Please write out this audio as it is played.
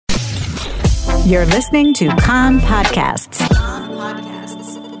You're listening to Kan Podcasts.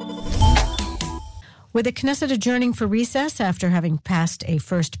 With the Knesset adjourning for recess after having passed a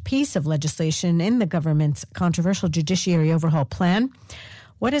first piece of legislation in the government's controversial judiciary overhaul plan,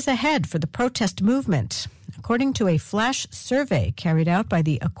 what is ahead for the protest movement? According to a flash survey carried out by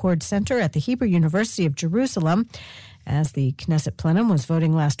the Accord Center at the Hebrew University of Jerusalem, as the Knesset plenum was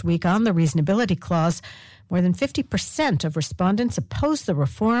voting last week on the reasonability clause, more than 50% of respondents oppose the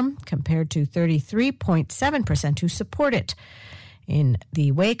reform, compared to 33.7% who support it. In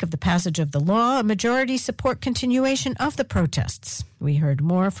the wake of the passage of the law, a majority support continuation of the protests. We heard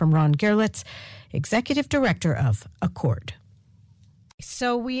more from Ron Gerlitz, Executive Director of Accord.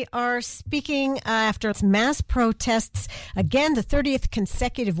 So we are speaking after mass protests, again, the 30th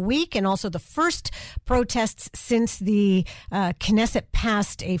consecutive week, and also the first protests since the Knesset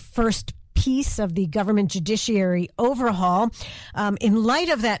passed a first piece of the government judiciary overhaul. In light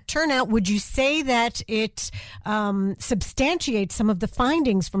of that turnout, would you say that it substantiates some of the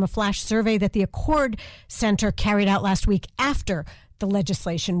findings from a flash survey that the Accord Center carried out last week after the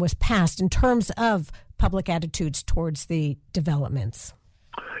legislation was passed in terms of public attitudes towards the developments?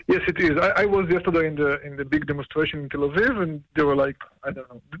 Yes, it is. I was yesterday in the big demonstration in Tel Aviv, and there were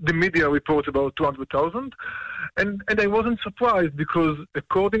the media reports about 200,000, and I wasn't surprised because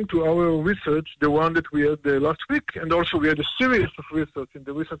according to our research, the one that we had last week, and also we had a series of research in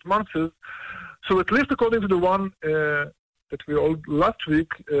the recent months, so at least according to the one that we had last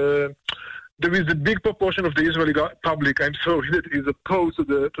week, there is a big proportion of the Israeli public, that is opposed to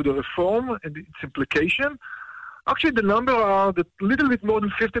the reform and its implication. Actually, the number are that little bit more than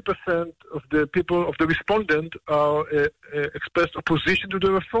 50% of the people, of the respondents, are expressed opposition to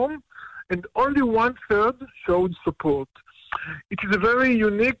the reform, and only 1/3 showed support. It is a very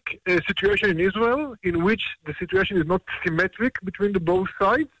unique situation in Israel, in which the situation is not symmetric between the both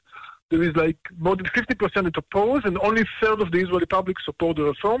sides. There is more than 50% that oppose, and only 1/3 of the Israeli public support the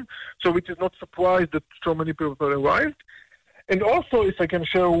reform, so it is not surprised that so many people arrived. And also, if I can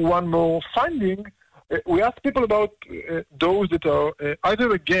share one more finding, we asked people about those that are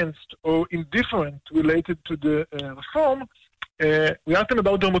either against or indifferent related to the reform. We asked them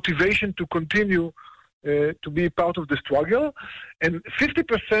about their motivation to continue to be part of the struggle. And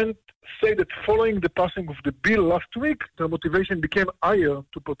 50% say that following the passing of the bill last week, their motivation became higher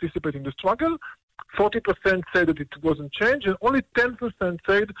to participate in the struggle. 40% said that it wasn't changed, and only 10%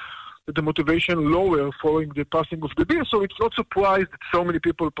 said that the motivation lower following the passing of the bill. So it's not surprised that so many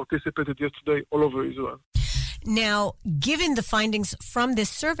people participated yesterday all over Israel. Now, given the findings from this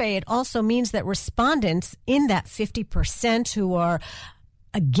survey, it also means that respondents in that 50% who are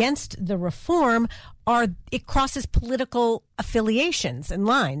against the reform it crosses political affiliations and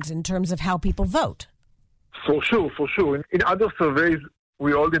lines in terms of how people vote. For sure. In other surveys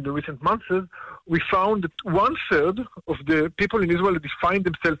we held in the recent months, we found that 1/3 of the people in Israel define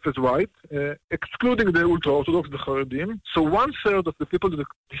themselves as white, excluding the ultra-Orthodox, the Haredim. So 1/3 of the people that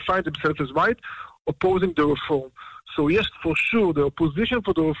define themselves as white opposing the reform. So yes, for sure, the opposition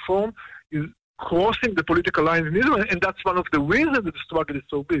for the reform is crossing the political lines in Israel, and that's one of the reasons that the struggle is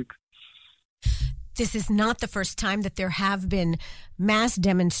so big. This is not the first time that there have been mass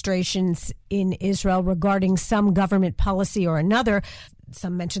demonstrations in Israel regarding some government policy or another.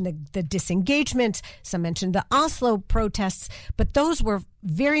 Some mentioned the disengagement, some mentioned the Oslo protests, but those were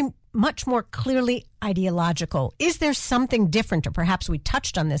very much more clearly ideological. Is there something different, or perhaps we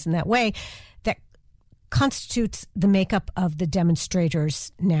touched on this in that way, that constitutes the makeup of the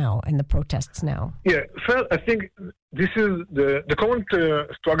demonstrators now and the protests now? Yeah, first, I think this is the current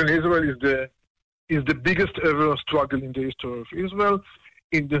struggle in Israel is the biggest ever struggle in the history of Israel,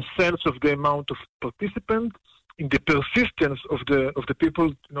 in the sense of the amount of participants, in the persistence of the people.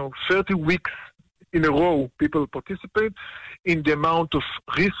 30 weeks in a row people participate, in the amount of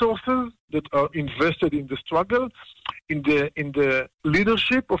resources that are invested in the struggle, in the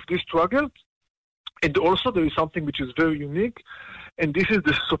leadership of this struggle. And also there is something which is very unique, and this is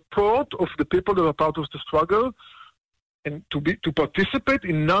the support of the people that are part of the struggle, and to participate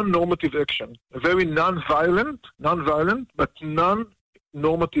in non-normative action, a very non-violent, but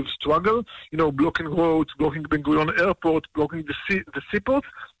non-normative struggle. Blocking roads, blocking Ben Gurion Airport, blocking the seaports,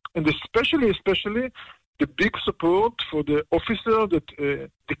 and especially the big support for the officer that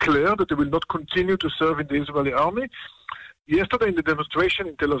declared that they will not continue to serve in the Israeli army. Yesterday in the demonstration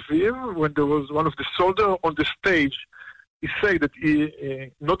in Tel Aviv, when there was one of the soldiers on the stage, he said that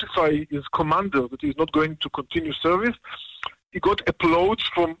he notified his commander that he's not going to continue service. He got applause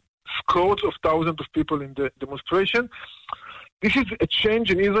from scores of thousands of people in the demonstration. This is a change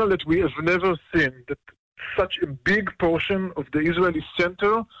in Israel that we have never seen, that such a big portion of the Israeli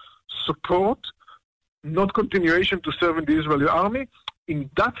center support not continuation to serve in the Israeli army. In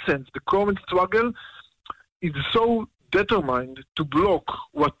that sense, the current struggle is so determined to block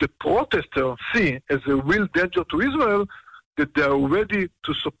what the protesters see as a real danger to Israel that they are ready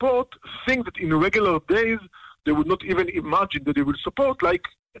to support things that in regular days they would not even imagine that they will support, like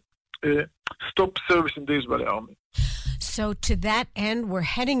stop service in the Israeli army. So to that end, we're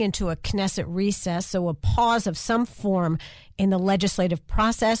heading into a Knesset recess, so a pause of some form in the legislative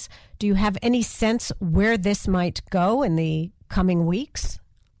process. Do you have any sense where this might go in the coming weeks?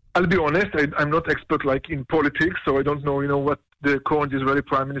 I'll be honest, I'm not expert like in politics, so I don't know, what the current Israeli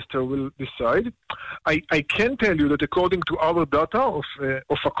Prime Minister will decide. I can tell you that according to our data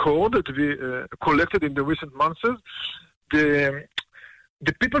of Accord that we collected in the recent months,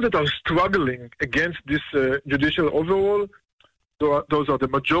 the people that are struggling against this judicial overhaul, those are the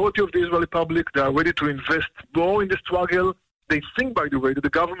majority of the Israeli public. They are ready to invest more in the struggle. They think, by the way, that the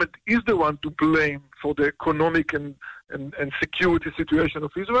government is the one to blame for the economic and security situation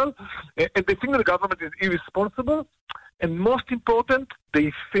of Israel. And they think that the government is irresponsible. And most important,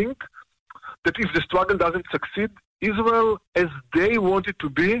 they think that if the struggle doesn't succeed, Israel, as they want it to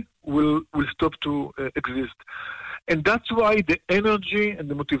be, will stop to exist. And that's why the energy and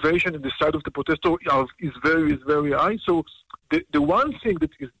the motivation in the side of the protesters is very high. So the one thing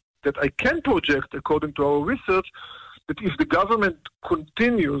that I can project, according to our research, that if the government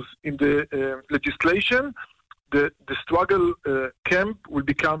continues in the legislation, the struggle camp will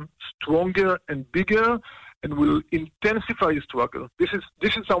become stronger and bigger and will intensify the struggle. This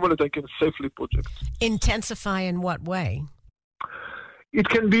is someone that I can safely project. Intensify in what way? It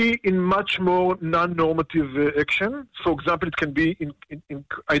can be in much more non-normative action. For example, it can be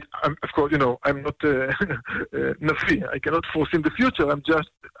of course, I'm not Nafi. I cannot foresee the future.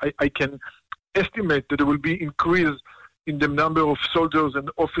 I can estimate that there will be increase in the number of soldiers and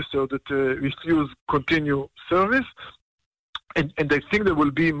officers that refuse continue service. And I think there will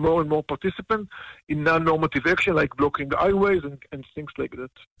be more and more participants in non-normative action, like blocking the highways and things like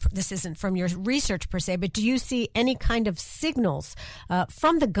that. This isn't from your research per se, but do you see any kind of signals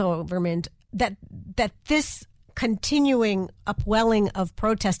from the government that this continuing upwelling of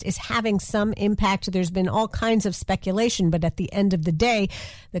protest is having some impact? There's been all kinds of speculation, but at the end of the day,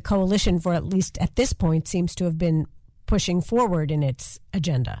 the coalition, for at least at this point, seems to have been pushing forward in its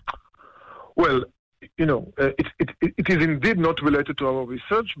agenda. Well, it is indeed not related to our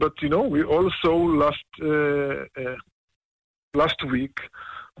research, but we also last week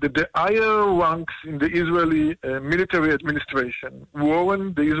that the higher ranks in the Israeli military administration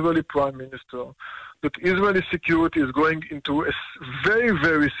warned the Israeli Prime Minister that Israeli security is going into a very,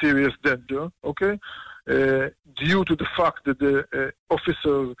 very serious danger, due to the fact that the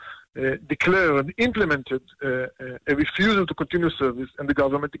officers declared and implemented a refusal to continue service, and the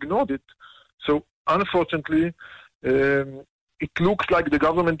government ignored it. So, unfortunately, it looks like the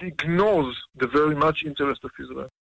government ignores the very much interest of Israel.